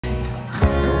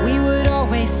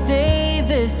I stay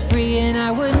this free, and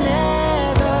I would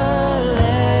never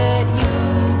let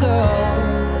you go.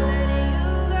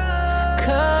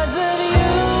 'Cause of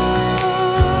you,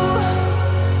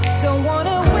 don't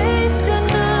wanna waste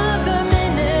another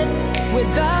minute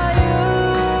without you.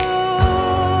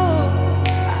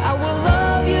 I will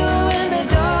love you in the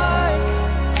dark,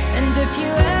 and if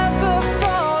you ever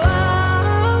fall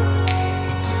out,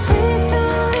 please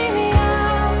don't leave me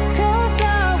out, 'cause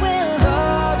I will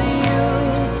love you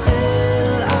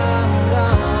till I'm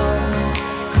gone.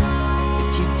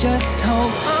 If you just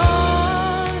hold on.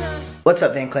 What's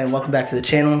up, Van Clan? Welcome back to the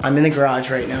channel. I'm in the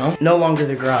garage right now. No longer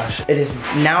the garage. It has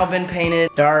now been painted.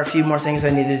 There are a few more things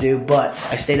I need to do, but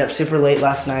I stayed up super late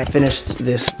last night, finished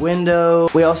this window.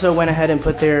 We also went ahead and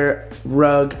put their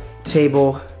rug,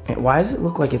 table, and why does it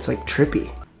look like it's like trippy?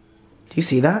 Do you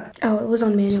see that? Oh, it was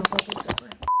on manual.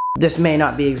 This may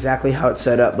not be exactly how it's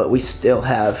set up, but we still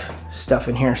have stuff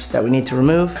in here that we need to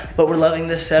remove. But we're loving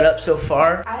this setup so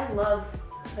far. I love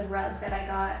the rug that I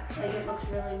got. Like, it looks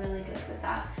really, really good with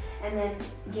that. And then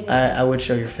getting I would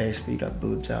show your face, but you got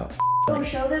boobs out. oh,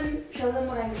 show them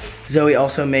what I made. Zoe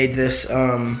also made this,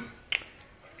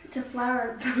 It's a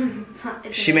flower pot.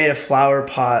 she made a flower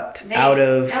pot out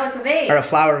of, Oh, it's a vase. or a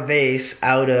flower vase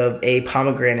out of a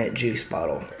pomegranate juice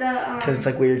bottle. Because it's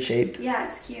like weird shaped. Yeah,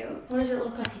 it's cute. What does it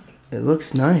look like? It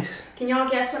looks nice. Can y'all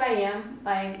guess what I am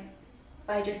by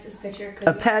just this picture?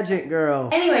 A pageant girl.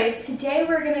 Anyways, today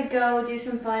we're gonna go do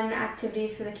some fun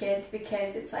activities for the kids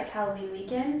because it's like Halloween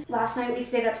weekend. Last night we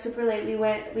stayed up super late.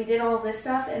 We did all this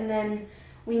stuff, and then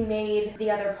we made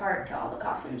the other part to all the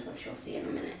costumes, which you'll see in a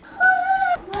minute.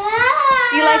 Wow.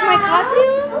 Do you like my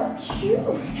costume? So cute.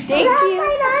 Thank you.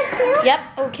 Mine on too? Yep.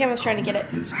 Oh, camera's trying to get it.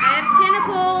 I have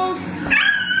tentacles.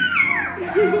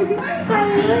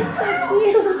 Mine looks so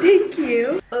cute. Thank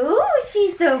you. Oh,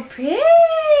 she's so pretty.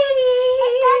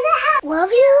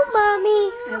 Love you,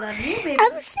 mommy. I love you, baby.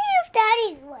 I'm seeing if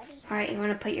daddy's ready. All right, you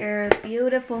want to put your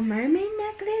beautiful mermaid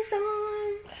necklace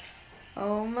on?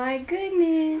 Oh my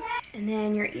goodness. And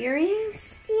then your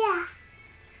earrings. Yeah.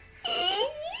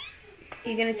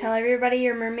 You gonna tell everybody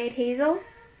you're Mermaid Hazel?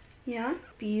 Yeah?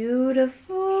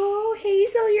 Beautiful.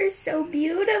 Hazel, you're so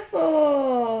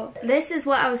beautiful. This is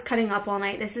what I was cutting up all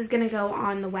night. This is gonna go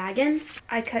on the wagon.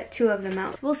 I cut 2 of them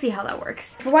out. We'll see how that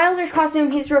works. For Wilder's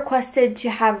costume, he's requested to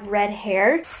have red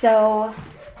hair. So,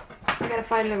 I gotta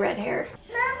find the red hair.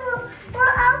 Mom,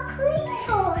 we're all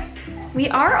creatures. We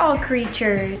are all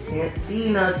creatures. Can't see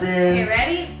nothing. Okay,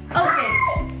 ready? Okay.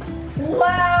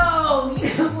 Wow, you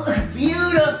look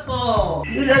beautiful.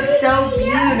 You look so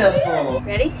beautiful.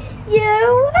 Ready?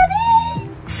 You ready?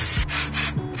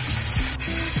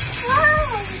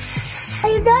 Wow. Are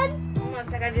you done?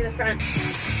 Almost, I gotta do the front.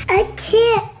 I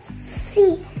can't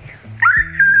see.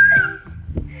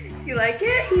 Do you like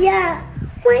it? Yeah.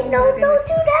 Wait, no, Oh my don't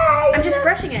do that. I'm just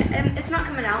brushing it, and it's not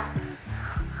coming out.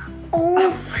 Oh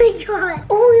my god.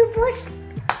 Oh, you brushed.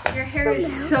 Your hair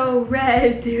is so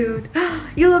red, dude.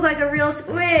 You look like a real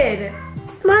squid.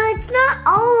 Mom, it's not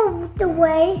all the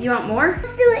way. You want more?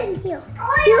 Let's do it in here.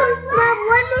 You, Mom,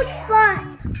 one more spot.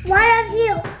 Why not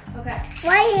here? Okay.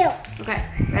 Why here? Okay,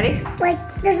 ready? Like,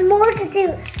 there's more to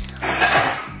do.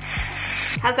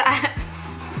 How's that?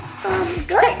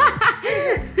 Good.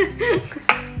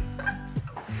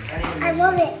 I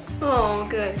love it. Oh,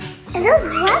 good. And there's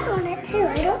blood on it too.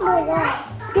 I don't know why.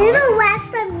 Do you know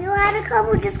last time you had a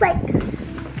couple just like, did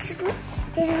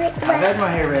it I've had my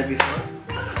hair red before.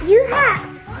 You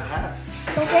have. I have.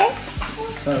 Okay?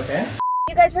 Okay.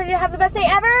 You guys ready to have the best day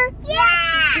ever?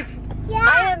 Yeah. Yeah.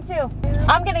 I am too.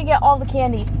 I'm gonna get all the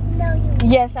candy. No, you won't.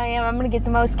 Yes, I am. I'm gonna get the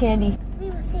most candy. We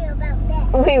will see about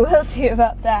that. We will see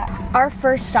about that. Our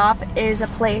first stop is a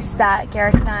place that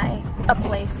Garrick and I,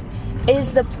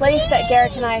 is the place that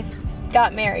Garrick and I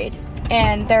got married.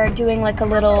 And they're doing like a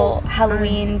little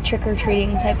Halloween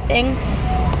trick-or-treating type thing.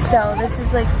 So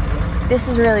this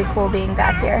is really cool being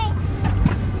back here.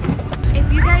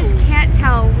 If you guys can't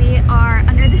tell, we are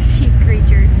under the sea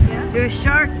creatures. Yeah? You're a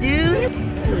shark, dude.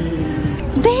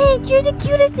 Babe, you're the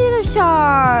cutest little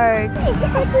shark.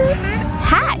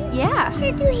 Hat, yeah.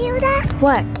 Did you hear that?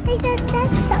 What? Like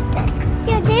that's something.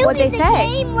 Yeah, there What'd was they a say?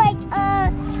 game like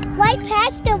right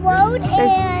past the road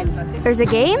and There's a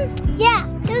game? yeah,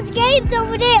 there's games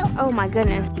over there. Oh my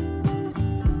goodness.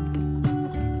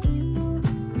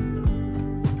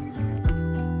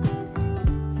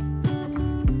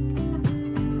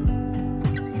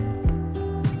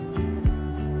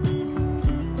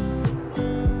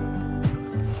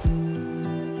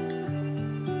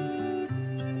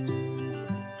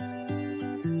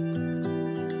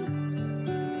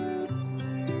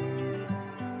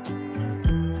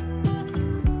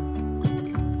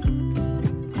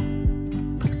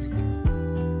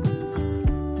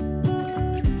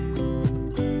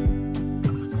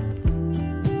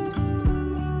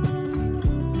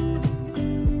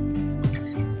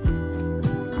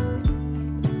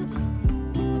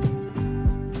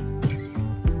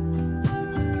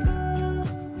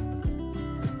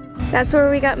 That's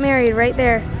where we got married, right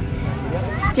there.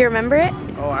 Do you remember it?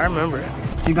 Oh, I remember it.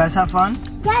 Do you guys have fun?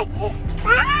 Yes.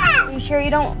 Ah! Are you sure you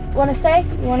don't want to stay?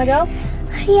 You want to go?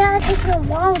 Yeah, it's taking a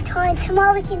long time.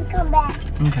 Tomorrow we can come back.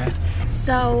 Okay.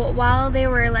 So while they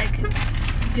were like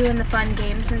doing the fun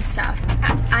games and stuff,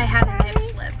 I had a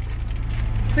nip slip.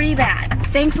 Pretty bad.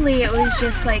 Thankfully, it was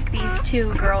just like these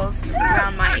two girls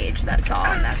around my age that saw,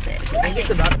 and that's it. I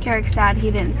think Garrick's sad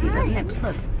he didn't see the nip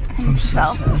slip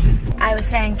himself. I was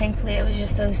saying, thankfully, it was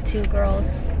just those two girls.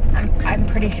 I'm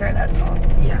pretty sure that's all.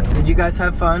 Yeah. Did you guys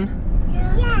have fun?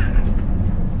 Yeah.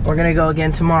 We're gonna go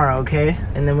again tomorrow, okay?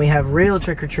 And then we have real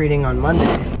trick-or-treating on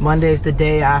Monday. Monday's the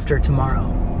day after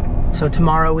tomorrow. So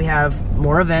tomorrow we have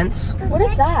more events. What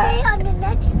is that? Day on the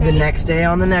next day. The next day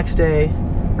on the next day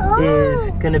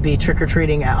is gonna be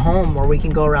trick-or-treating at home, where we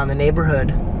can go around the neighborhood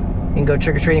and go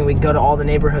trick-or-treating. We can go to all the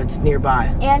neighborhoods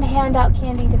nearby. And hand out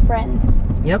candy to friends.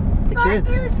 Yep, the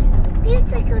kids. You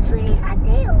trick-or-treating at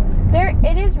Dale.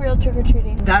 It is real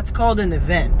trick-or-treating. That's called an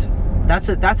event. That's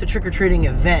a trick-or-treating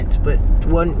event, but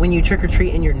when you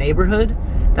trick-or-treat in your neighborhood,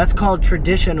 that's called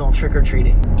traditional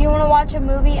trick-or-treating. Do you want to watch a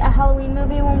movie, a Halloween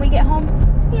movie when we get home?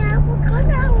 Yeah, what kind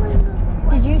of Halloween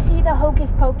movie? Did you see the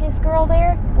Hocus Pocus girl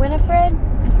there, Winifred?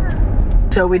 Yeah.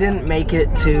 So we didn't make it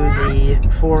to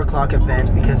the 4 o'clock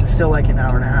event because it's still like an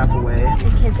hour and a half away.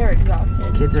 The kids are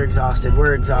exhausted. Kids are exhausted.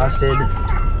 We're exhausted.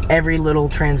 Every little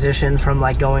transition from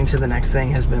like going to the next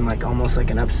thing has been like almost like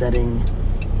an upsetting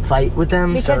fight with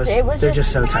them. Because so it was they're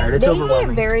just so tired. It's they overwhelming.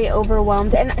 get very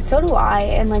overwhelmed, and so do I,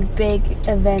 and like big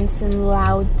events and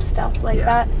loud stuff like Yeah.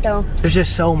 that. So There's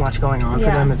just so much going on for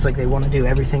Yeah. them. It's like they want to do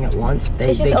everything at once.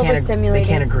 It's just they overstimulating.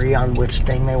 can't agree on which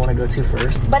thing they want to go to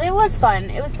first. but it was fun.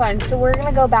 It was fun. So we're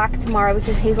gonna go back tomorrow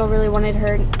because Hazel really wanted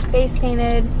her face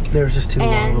painted. There was just too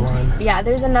long of a line. And yeah,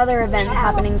 there's another event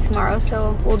happening tomorrow,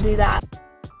 so we'll do that.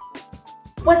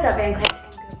 What's up, Van Clay?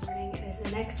 Good morning. It is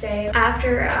the next day.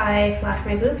 After I flashed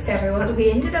my boobs to everyone, we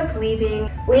ended up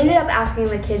leaving. We ended up asking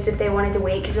the kids if they wanted to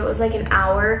wait because it was like an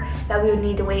hour that we would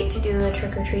need to wait to do the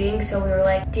trick-or-treating. So we were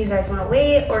like, do you guys want to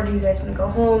wait or do you guys want to go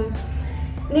home?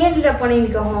 And they ended up wanting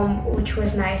to go home, which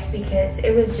was nice because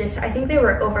it was just, I think they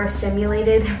were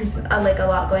overstimulated. There was like a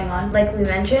lot going on, like we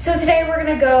mentioned. So today we're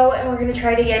gonna go and we're gonna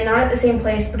try it again, not at the same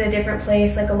place, but a different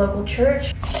place, like a local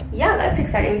church. Yeah, that's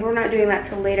exciting. We're not doing that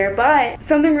till later, but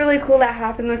something really cool that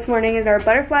happened this morning is our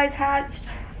butterflies hatched.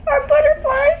 Our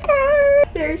butterflies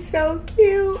hatched. They're so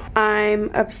cute.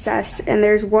 I'm obsessed, and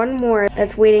there's one more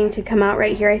that's waiting to come out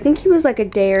right here. I think he was like a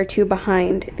day or two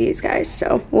behind these guys,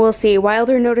 so we'll see.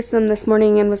 Wilder noticed them this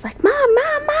morning and was like, Mom,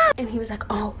 Mom, Mom. And he was like,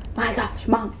 oh my gosh,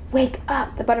 Mom, wake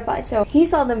up, the butterflies. So he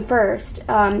saw them first.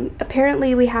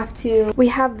 Apparently we have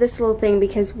this little thing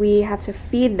because we have to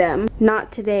feed them.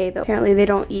 Not today though. Apparently they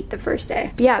don't eat the first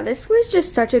day. But yeah, this was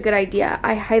just such a good idea.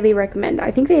 I highly recommend. I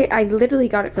literally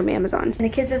got it from Amazon. And the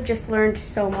kids have just learned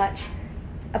so much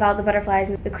about the butterflies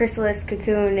and the chrysalis,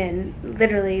 cocoon, and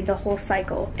literally the whole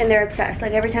cycle. And they're obsessed.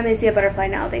 Like every time they see a butterfly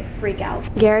now, they freak out.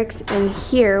 Garrick's in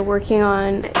here working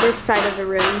on this side of the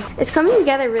room. It's coming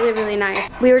together really, really nice.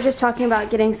 We were just talking about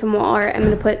getting some wall art. I'm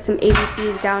gonna put some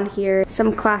ABCs down here,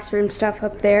 some classroom stuff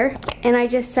up there. And I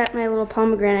just set my little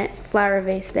pomegranate flower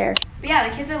vase there. But yeah,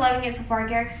 the kids are loving it so far.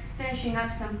 Garrick's finishing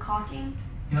up some caulking.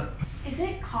 Yep. Is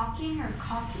it caulking or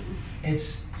caulking?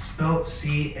 It's spelled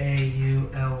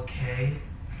C-A-U-L-K.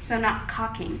 So not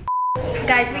cocking.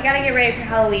 Guys, we gotta get ready for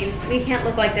Halloween. We can't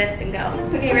look like this and go.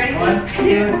 Okay, ready? 1,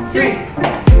 2, 3.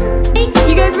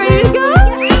 You guys ready to go?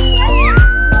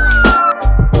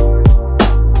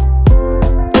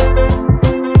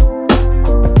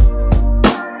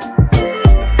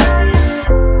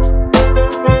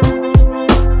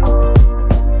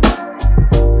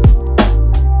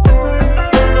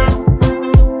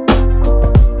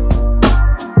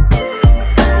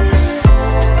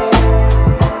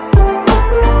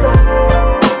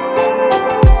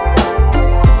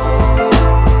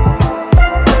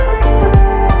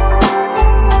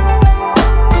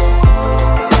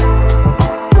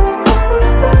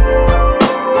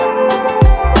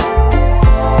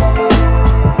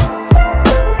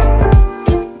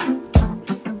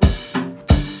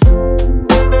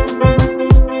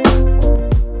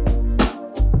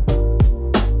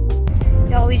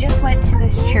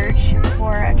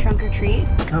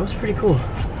 That was pretty cool.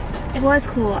 It was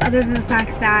cool, other than the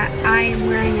fact that I am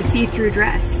wearing a see-through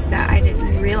dress that I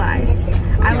didn't realize.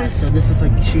 So this is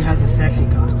like, she has a sexy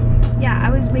costume. Yeah, I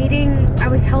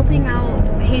was helping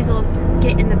out Hazel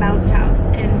get in the bounce house,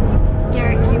 and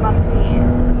Garrick came up to me,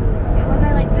 and was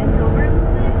I like bent over a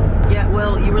little bit? Yeah,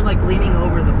 well, you were like leaning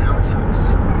over the bounce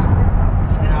house,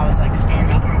 and I was like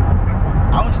standing.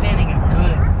 I was standing a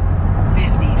good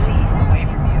 50 feet away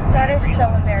from you. That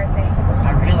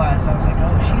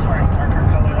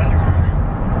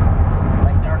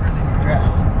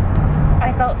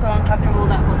felt so uncomfortable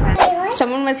that whole time.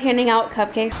 Someone was handing out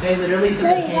cupcakes. They literally put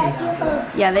their candy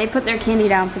down. Yeah, they put their candy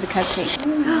down for the cupcake.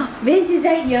 Vince, is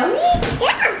that yummy?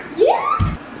 Yeah.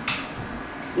 Yeah.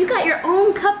 You got your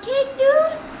own cupcake,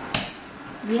 dude?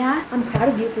 Yeah, I'm proud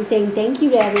of you for saying thank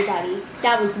you to everybody.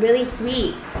 That was really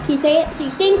sweet. Can you say it? Say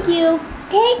thank you.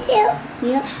 Thank you.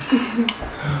 Yep.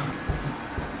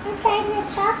 I'm trying the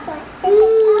chocolate.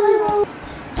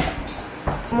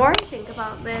 The more I think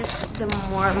about this, the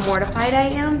more mortified I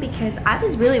am because I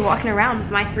was really walking around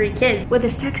with my 3 kids with a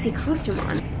sexy costume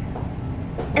on.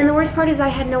 And the worst part is I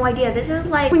had no idea. This is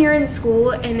like when you're in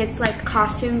school and it's like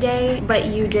costume day, but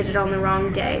you did it on the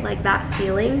wrong day. Like that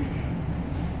feeling.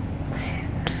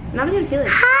 Not a good feeling.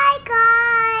 Hi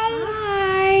guys.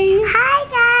 Hi. Hi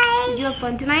guys. Did you have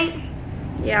fun tonight?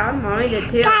 Yeah, Mommy did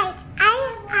too. Guys, I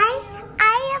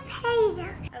have Hazel.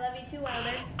 I love you too,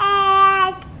 Wilder.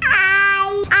 And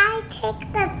I take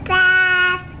the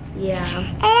bath. Yeah.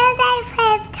 And I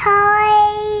play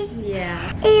toys.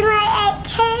 Yeah. And I ate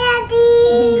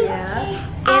candy.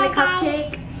 Yeah. And a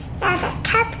cupcake. And a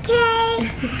cupcake.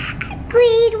 A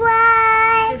green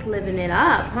one. Just living it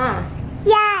up, huh?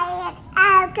 Yeah, and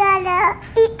I'm gonna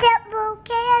eat up more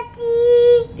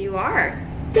candy. You are.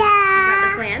 Is Yeah. that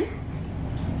the plan?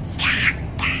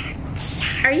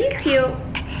 Are you cute?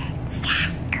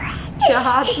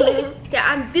 Chocolate. Yeah,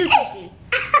 I'm beautiful. I'm beautiful.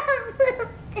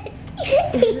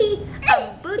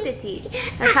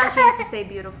 That's how she used to say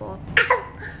beautiful.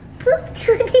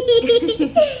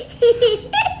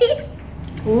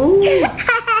 Ooh.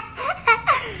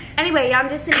 Anyway, I'm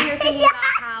just sitting here thinking about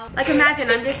how, like imagine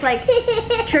I'm just like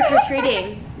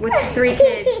trick-or-treating with the 3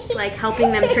 kids, like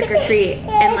helping them trick-or-treat,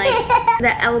 and like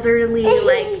the elderly,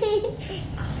 like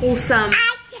wholesome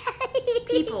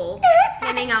people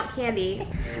handing out candy.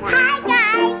 Hi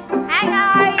guys. Hi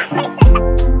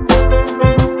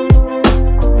guys!